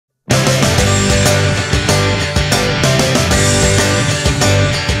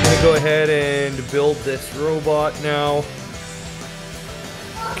ahead and build this robot now.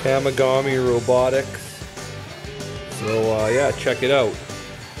 Kamigami Robotics. So yeah, check it out.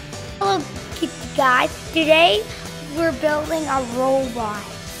 Hello guys, today we're building a robot.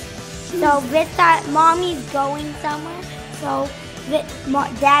 So with that, mommy's going somewhere, so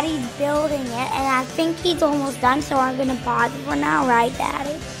daddy's building it, and I think he's almost done, so I'm gonna pause it for now, right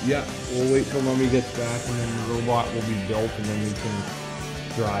daddy? Yeah, we'll wait till mommy gets back and then the robot will be built and then we can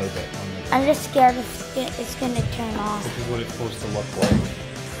drive it. I'm just scared it's gonna turn off. This is what it's supposed to look like.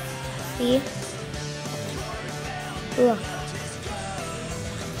 See? Look.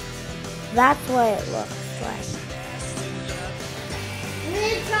 That's what it looks like.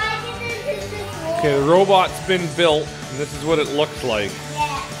 Okay, the robot's been built, and this is what it looks like.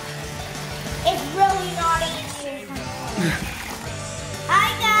 Yeah. It's really not easy.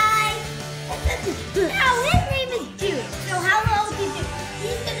 Hi guys! Now his name is Dude. So hello to Dude.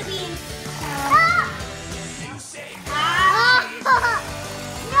 He's gonna be in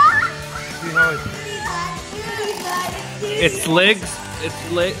Its legs,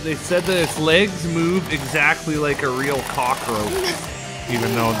 they said that its legs move exactly like a real cockroach.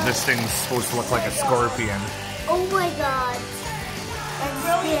 Even though this thing's supposed to look like a scorpion. Oh my god. I'm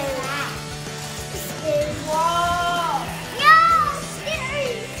really scary. Whoa! No!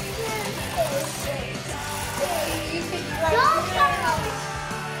 Scary! Don't come over!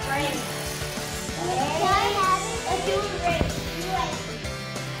 Right. Let's do it.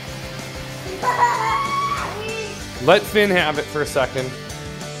 Let Finn have it for a second.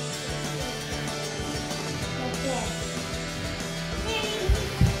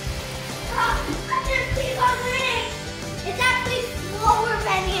 It's actually slower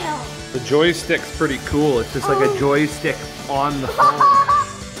than you. The joystick's pretty cool. It's just like a joystick on the phone.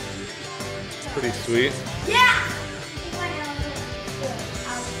 It's pretty sweet. Yeah!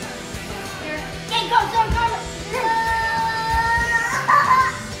 Okay, go.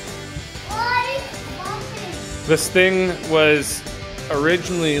 This thing was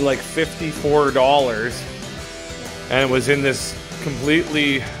originally like $54 and it was in this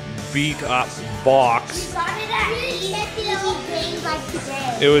completely beat up box. We got it at EB Games like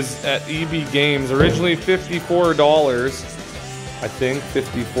today. It was at EB Games, originally $54, I think,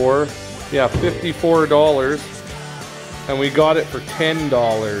 54. Yeah, $54, and we got it for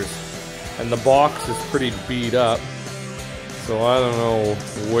 $10, and the box is pretty beat up, so I don't know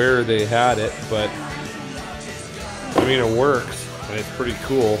where they had it, but I mean it works, and it's pretty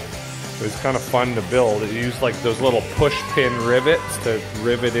cool. It was kind of fun to build. It used like those little push pin rivets to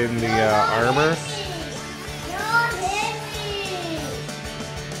rivet in the armor.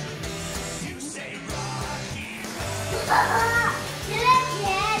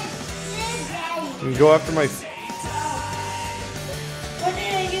 You can go after my... What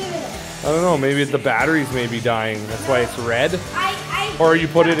did I do to it? I don't know, maybe the batteries may be dying. That's why it's red? Or you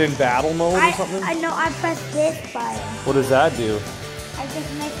put it in battle mode or something? I know, I pressed this button. What does that do? I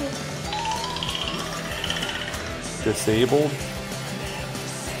just make it... Disabled?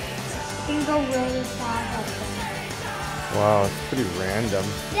 You can go really fast up there. Wow, it's pretty random.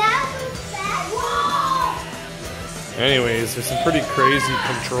 That was bad. Whoa! Anyways, there's some pretty crazy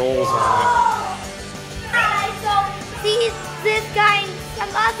controls on Alright, so see this guy in some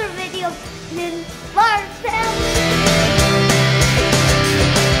other videos in LARF.